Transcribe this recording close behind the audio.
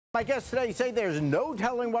My guests today say there's no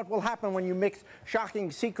telling what will happen when you mix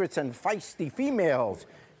shocking secrets and feisty females.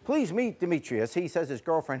 Please meet Demetrius. He says his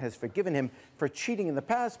girlfriend has forgiven him for cheating in the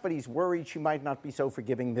past, but he's worried she might not be so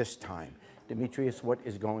forgiving this time. Demetrius, what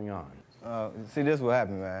is going on? See, this is what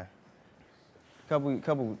happened, man.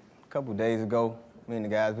 Couple days ago, me and the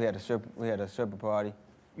guys, we had a stripper party.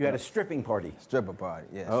 You had a stripping party? Stripper party,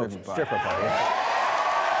 yeah. Oh, stripper party.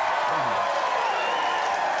 Yeah.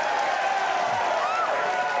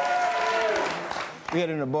 We had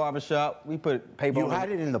it in the barber shop. We put paper on it. You had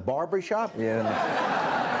it in the barber shop?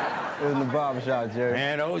 Yeah. It was in the barber shop, Jerry.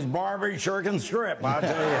 Man, those barbers sure can strip, I'll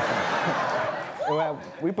tell you. Well,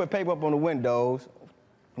 we put paper up on the windows,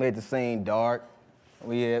 made the scene dark.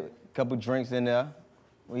 We had a couple drinks in there.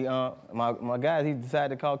 My guys, he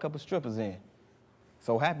decided to call a couple strippers in.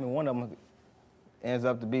 So happened, one of them ends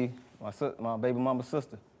up to be my baby mama's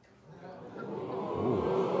sister.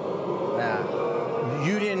 Ooh. Now,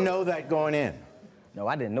 you didn't know that going in? No,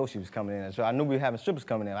 I didn't know she was coming in. So I knew we were having strippers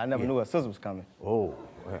coming in. I never knew her sister was coming. Oh.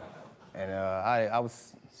 Yeah. And I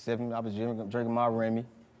was sipping, I was drinking my Remy,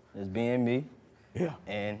 just being me. Yeah.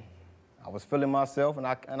 And I was feeling myself, and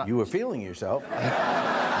I You were feeling yourself? I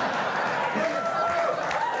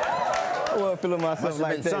wasn't feeling myself Must have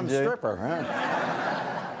like been that, some Jerry. stripper,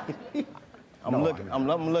 huh?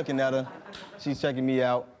 I'm looking at her. She's checking me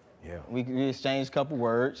out. Yeah. We exchanged a couple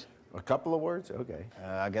words. A couple of words? Okay.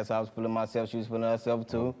 I guess I was feeling myself. She was feeling herself,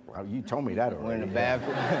 too. Well, you told me that already. We're in the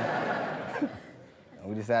bathroom. And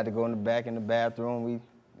we decided to go in the bathroom. We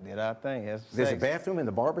did our thing. There's a bathroom in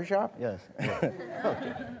the barber shop? Yes.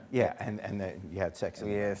 Okay. Yeah, and then you had sex in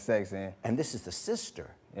We had sex in. And this is the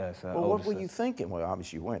sister? Yes. Well, what were you thinking? Well,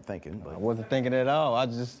 obviously you weren't thinking, but... I wasn't thinking at all. I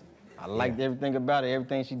liked everything about it,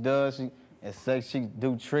 everything she does. And sex, she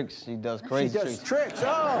do tricks. She does crazy tricks. She does tricks,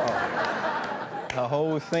 oh! Her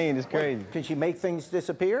whole scene is crazy. Can she make things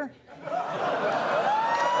disappear?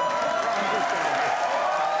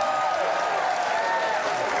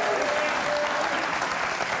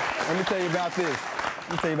 Let me tell you about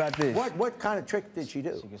this. What kind of trick did she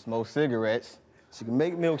do? She can smoke cigarettes. She can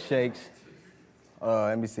make milkshakes.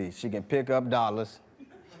 Let me see. She can pick up dollars.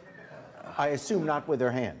 I assume not with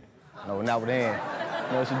her hand. No, not with her hand.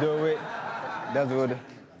 You know what she do it with? Does it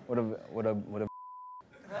with a.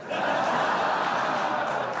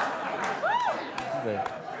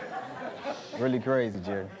 Really crazy,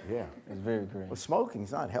 Jerry. Yeah. It's very crazy. Well,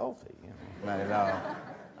 smoking's not healthy, you know. Not at all.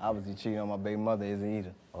 Obviously, cheating on my baby mother isn't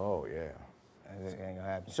either. Oh, yeah. It ain't gonna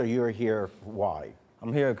happen. So you're here, why?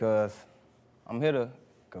 I'm here because I'm here to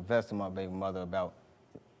confess to my baby mother about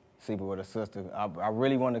sleeping with her sister. I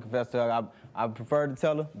really want to confess to her. I prefer to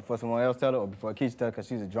tell her before someone else tell her or before Keisha tell her because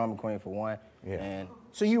she's a drama queen for one. Yeah. And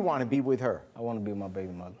so you want to be with her? I want to be with my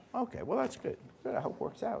baby mother. Okay, well, that's good. Good, I hope it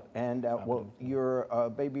works out. And, well, your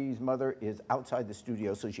baby's mother is outside the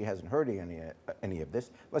studio, so she hasn't heard any of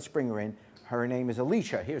this. Let's bring her in. Her name is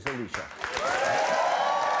Alicia. Here's Alicia.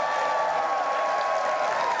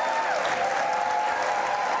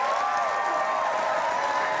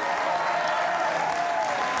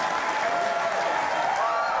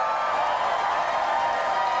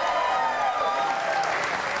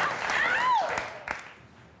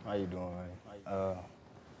 How you doing, man?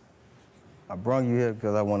 I brought you here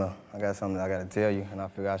because I got something I got to tell you, and I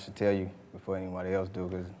figure I should tell you before anybody else do,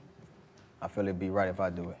 because I feel it'd be right if I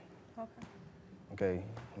do it. Okay. Okay,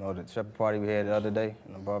 you know the stripper party we had the other day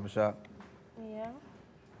in the barber shop? Yeah.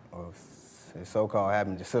 Well, it so-called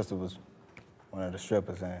happened, your sister was one of the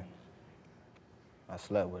strippers, and I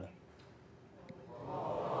slept with her.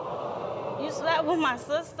 You slept with my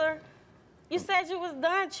sister? You said you was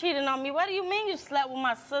done cheating on me. What do you mean you slept with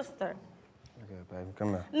my sister? Okay, baby, come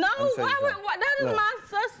here. No, that is my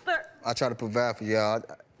sister. I try to provide for y'all.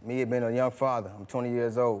 Me being a young father, I'm 20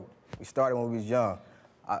 years old. We started when we was young.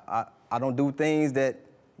 I don't do things that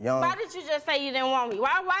young... Why did you just say you didn't want me?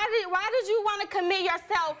 Why did you want to commit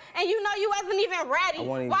yourself and you know you wasn't even ready?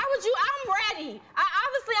 Why would you? I'm ready.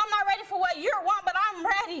 Obviously, I'm not ready for what you want, but I'm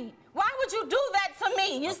ready. Why would you do that to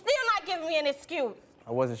me? You're still not giving me an excuse.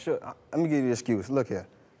 I wasn't sure. Let me give you an excuse. Look here.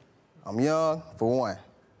 I'm young, for one.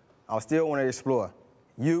 I still want to explore.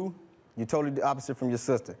 You're totally the opposite from your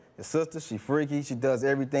sister. Your sister, she freaky. She does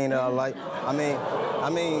everything that I like. I mean,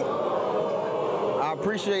 I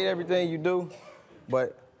appreciate everything you do,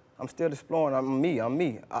 but I'm still exploring. I'm me.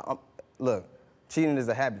 Look, cheating is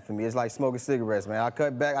a habit for me. It's like smoking cigarettes, man. I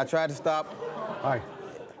cut back. I tried to stop.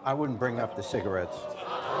 I wouldn't bring up the cigarettes.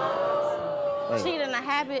 Cheating a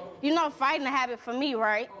habit? You know fighting a habit for me,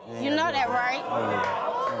 right? Yeah, you know that, right?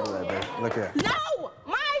 Don't do that, baby. Look here. No!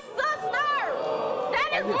 My sister! That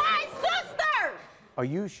is my sister! Are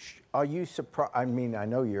you surprised? I mean, I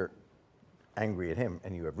know you're angry at him,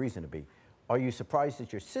 and you have reason to be. Are you surprised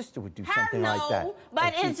that your sister would do something like that? No,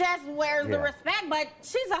 but it just wears the respect. But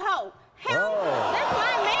she's a hoe. Him, that's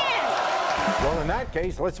my man. Well, in that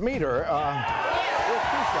case, let's meet her. Where's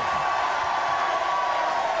Keisha?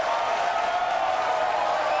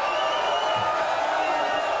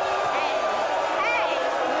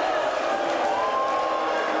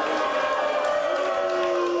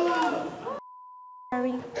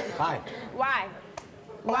 Hi. Why?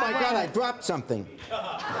 Oh my God, I dropped something. But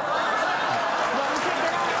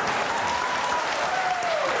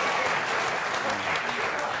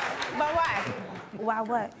why? Why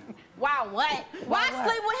what? Why what? Why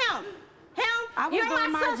sleep with him? I was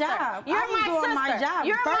doing my job. You're my sister. My job.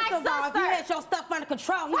 You're First my of all, if you sister. had your stuff under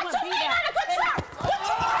control, you What wouldn't you be mean there. under control? What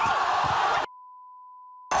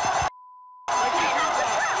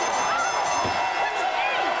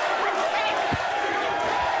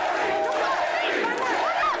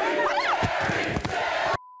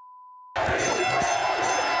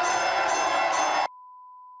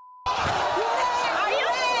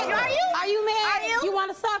you mean?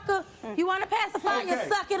 You want to pacify? You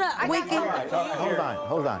suck it up. All right,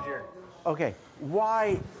 hold on. Okay,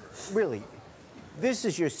 why, really? This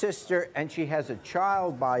is your sister, and she has a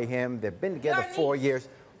child by him. They've been together 4 years.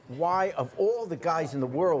 Why, of all the guys in the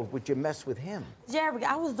world, would you mess with him? Jerry,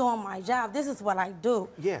 I was doing my job. This is what I do.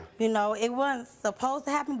 Yeah. You know, it wasn't supposed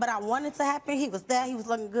to happen, but I wanted to happen. He was there. He was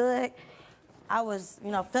looking good. I was,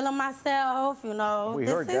 you know, feeling myself, you know. We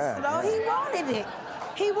heard that. You know, he wanted it.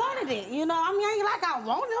 He wanted it, you know. I mean, I ain't like I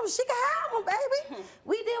wanted him. She can have him, baby.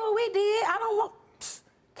 We did what we did. I don't want...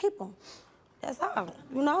 keep him. That's all.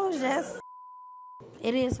 You know, it's just...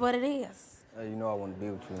 It is what it is. Hey, you know I want to be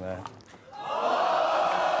with you, man.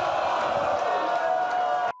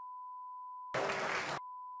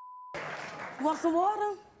 You want some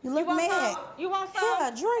water? You look mad. You want some?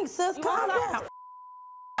 Yeah, drink, sis. Calm down.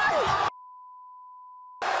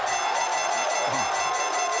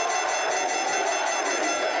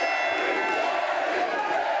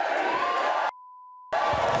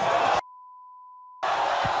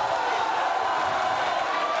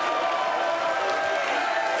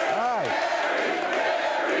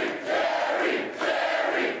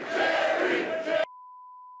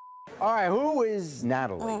 All right, who is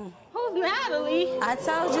Natalie? Who's Natalie? I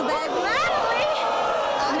told you, baby. Natalie?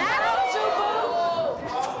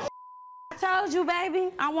 I told you,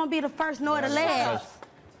 baby. I won't be the first nor the last.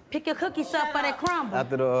 Pick your cookies up for that crumble.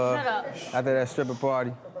 After that stripper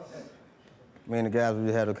party, me and the guys,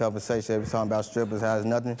 we had a conversation. We was talking about strippers, how it's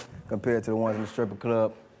nothing compared to the ones in the stripper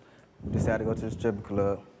club. We decided to go to the stripper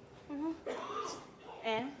club.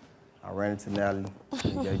 And? I ran into Natalie. She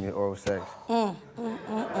gave me oral sex. Oh,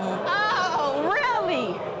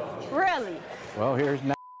 really? Really? Well, here's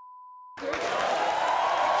Natalie.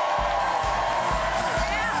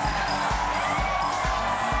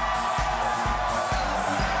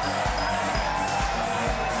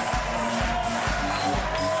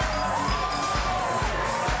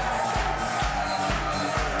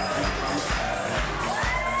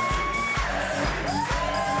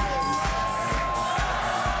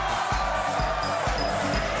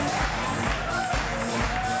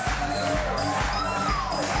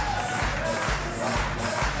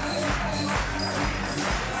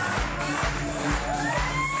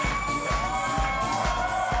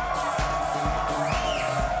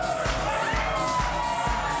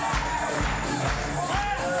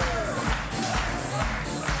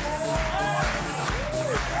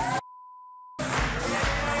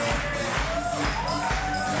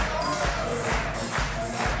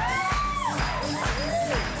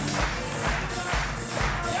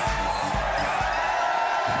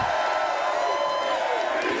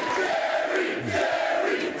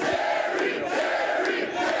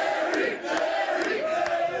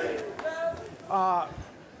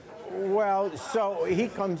 Well, so he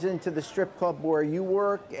comes into the strip club where you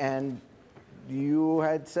work, and you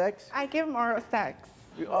had sex? I give him oral sex.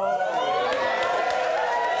 Oh.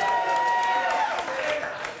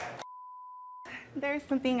 There's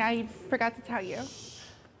something I forgot to tell you.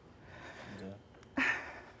 Yeah.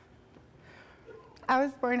 I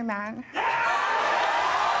was born a man.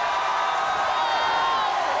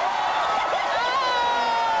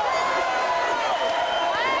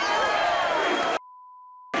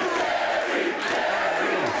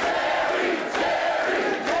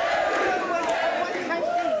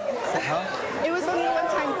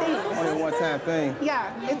 Thing.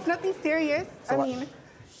 Yeah, it's nothing serious. So I mean,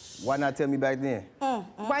 why not tell me back then?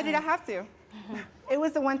 Why did I have to? It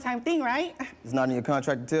was a one-time thing, right? It's not in your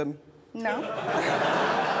contract to tell me? No.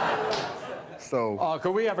 so.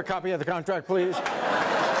 Could we have a copy of the contract, please?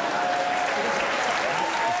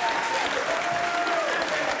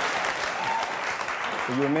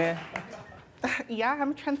 So you a man? Yeah,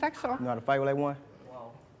 I'm transsexual. You know how to fight with like one?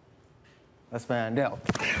 Let's find out.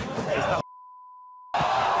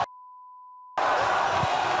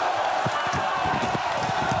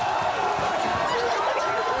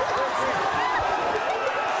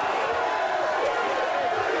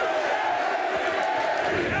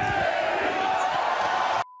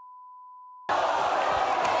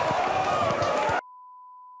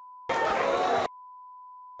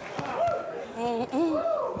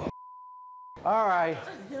 All right.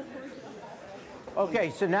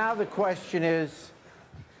 Okay, so now the question is,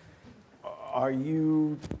 are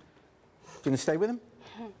you going to stay with him?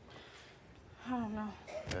 I don't know.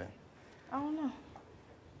 Okay. I don't know.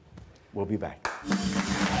 We'll be back.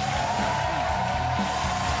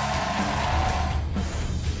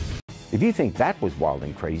 If you think that was wild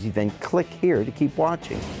and crazy, then click here to keep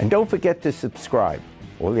watching. And don't forget to subscribe.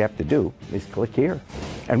 All you have to do is click here.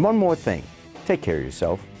 And one more thing, take care of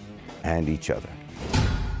yourself and each other.